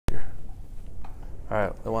All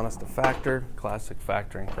right, they want us to factor, classic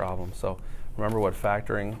factoring problem. So remember what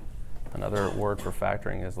factoring, another word for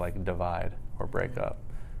factoring is like divide or break up.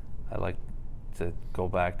 I like to go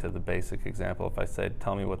back to the basic example. If I said,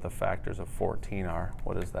 tell me what the factors of 14 are,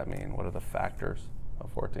 what does that mean? What are the factors of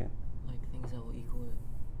 14? Like things that will equal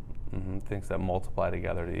it. Things that multiply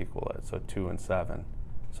together to equal it. So 2 and 7.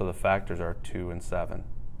 So the factors are 2 and 7,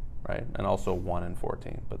 right? And also 1 and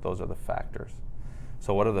 14, but those are the factors.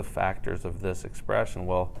 So what are the factors of this expression?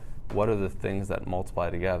 Well, what are the things that multiply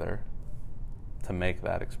together to make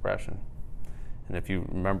that expression? And if you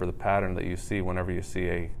remember the pattern that you see whenever you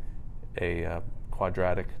see a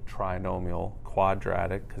quadratic trinomial,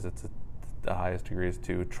 quadratic because it's the highest degree is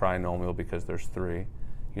 2, trinomial because there's 3,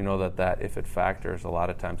 you know that if it factors, a lot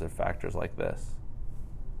of times it factors like this,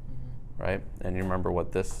 right? And you remember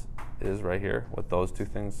what this is right here, what those two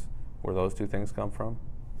things, where those two things come from?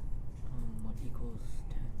 What equals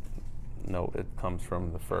 10? No, it comes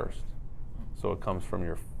from the first. So it comes from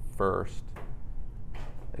your first.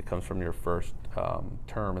 It comes from your first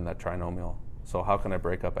term in that trinomial. So how can I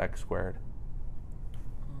break up x squared?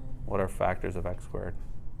 What are factors of x squared?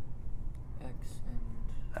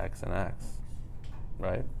 X and x,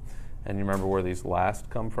 right? And you remember where these last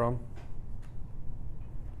come from?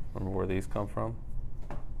 Remember where these come from?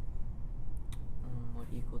 What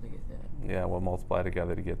equal to get that? Yeah, we'll multiply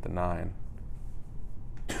together to get the 9,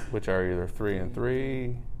 which are either 3 and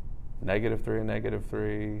 3, negative 3 and negative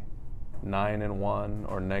 3, 9 and 1,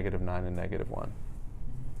 or negative 9 and negative 1.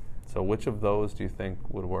 So which of those do you think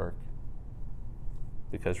would work?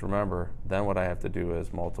 Because remember, then what I have to do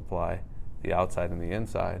is multiply the outside and the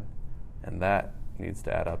inside, and that needs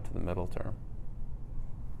to add up to the middle term.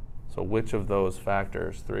 So which of those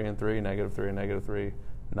factors, 3 and 3, negative 3 and negative 3,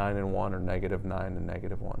 9 and 1, or negative 9 and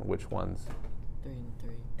negative 1, which ones? 3 and 3.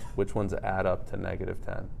 Which ones add up to negative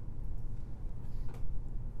 10? 9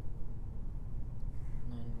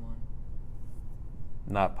 and 1.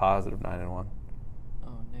 Not positive 9 and 1.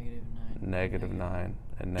 Oh, negative 9. Negative 9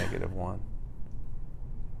 and negative 1.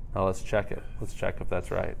 Now let's check it. Let's check if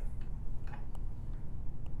that's right.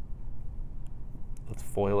 Let's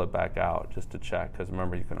FOIL it back out just to check, because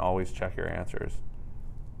remember, you can always check your answers.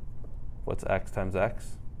 What's x times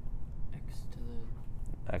x? X to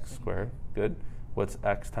the X squared. Good. What's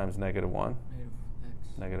x times negative 1? negative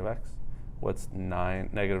x. Negative x. What's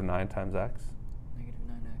negative 9 times x? Negative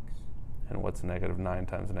 9x. And what's negative 9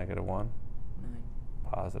 times negative 1? 9.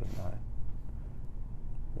 Positive 9.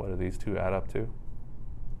 What do these two add up to?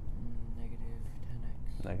 Negative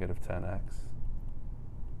 10x. Negative 10x.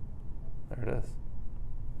 There it is.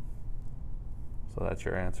 So that's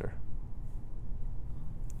your answer.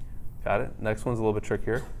 Got it? Next one's a little bit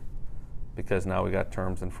trickier because now we got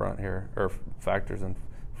terms in front here, or factors in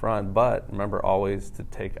front, but remember always to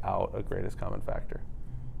take out a greatest common factor.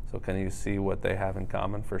 So can you see what they have in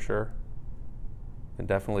common for sure? You can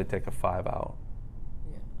definitely take a 5 out,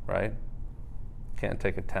 Yeah. right? Can't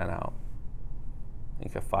take a 10 out. I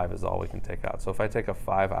think a 5 is all we can take out. So if I take a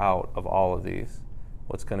 5 out of all of these,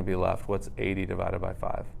 what's going to be left? What's 80 divided by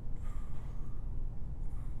 5?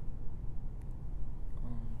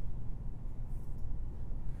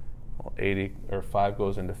 Well, 80 or 5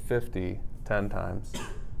 goes into 50 10 times,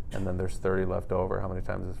 and then there's 30 left over. How many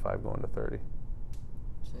times does 5 go into 30?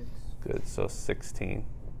 6. Good. So 16.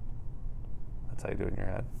 That's how you do it in your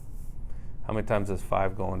head. How many times does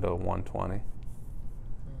 5 go into 120?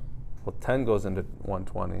 Well, 10 goes into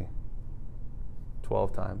 120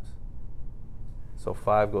 12 times. So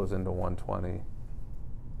 5 goes into 120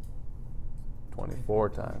 24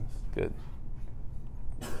 times. Good.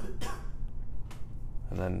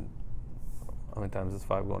 And then how many times does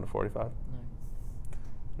 5 go into 45?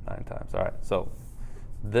 9 times. All right. So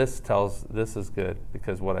this is good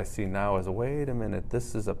because what I see now is, wait a minute,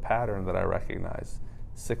 this is a pattern that I recognize.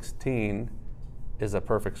 16 is a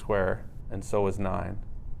perfect square, and so is 9,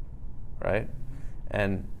 right?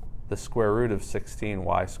 And the square root of 16,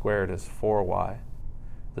 y squared, is 4y.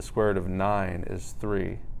 The square root of 9 is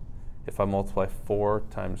 3. If I multiply 4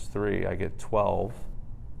 times 3, I get 12.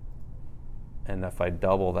 And if I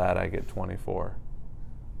double that, I get 24.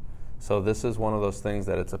 So this is one of those things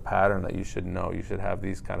that it's a pattern that you should know. You should have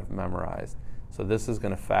these kind of memorized. So this is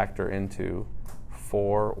going to factor into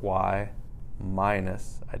 4y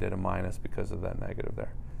minus, I did a minus because of that negative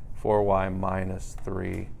there, 4y minus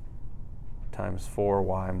 3 times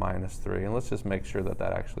 4y minus 3. And let's just make sure that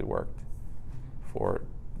that actually worked.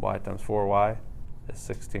 4y times 4y is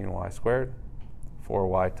 16y squared.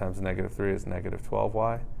 4y times negative 3 is negative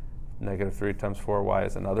 12y. Negative 3 times 4y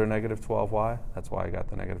is another negative 12y. That's why I got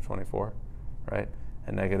the negative 24, right?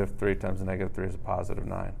 And negative 3 times negative 3 is a positive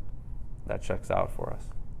 9. That checks out for us.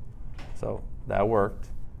 So that worked.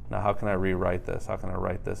 Now how can I rewrite this? How can I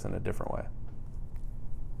write this in a different way?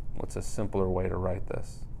 What's a simpler way to write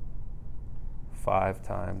this? 5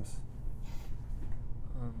 times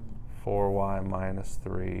 4y minus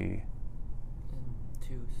 3 and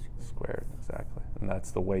 2 squared, exactly. And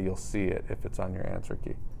that's the way you'll see it if it's on your answer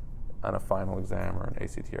key on a final exam or an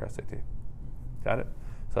ACT or SAT. Got it?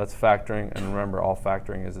 So that's factoring, and remember, all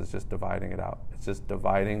factoring is just dividing it out. It's just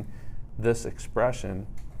dividing. This expression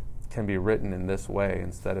can be written in this way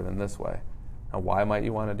instead of in this way. Now, why might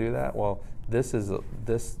you want to do that? Well,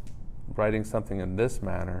 writing something in this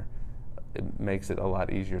manner, it makes it a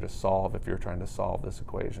lot easier to solve if you're trying to solve this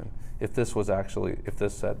equation. If this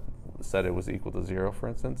said it was equal to 0, for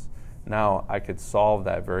instance, now I could solve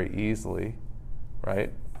that very easily,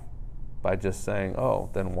 right? By just saying, oh,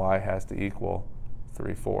 then y has to equal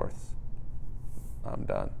 3/4. I'm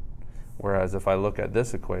done. Whereas if I look at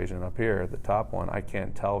this equation up here, the top one, I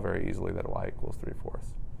can't tell very easily that y equals 3/4.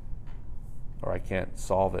 Or I can't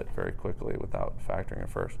solve it very quickly without factoring it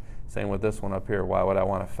first. Same with this one up here. Why would I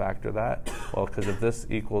want to factor that? Well, because if this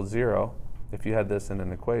equals 0, if you had this in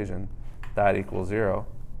an equation, that equals 0,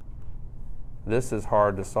 this is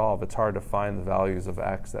hard to solve. It's hard to find the values of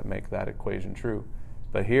x that make that equation true.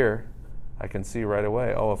 But here, I can see right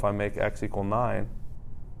away, oh, if I make x equal 9,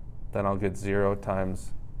 then I'll get 0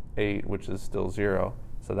 times 8, which is still 0.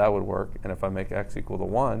 So that would work. And if I make x equal to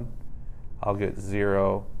 1, I'll get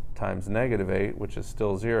 0 times negative 8, which is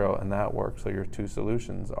still 0, and that works. So your two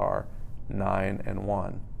solutions are 9 and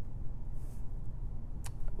 1.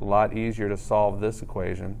 A lot easier to solve this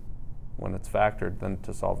equation when it's factored than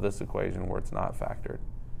to solve this equation where it's not factored.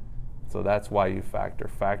 So that's why you factor.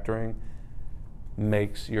 Factoring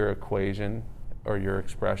makes your equation or your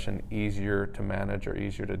expression easier to manage or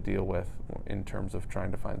easier to deal with in terms of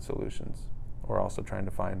trying to find solutions, or also trying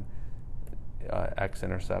to find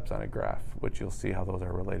x-intercepts on a graph, which you'll see how those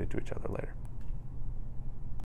are related to each other later.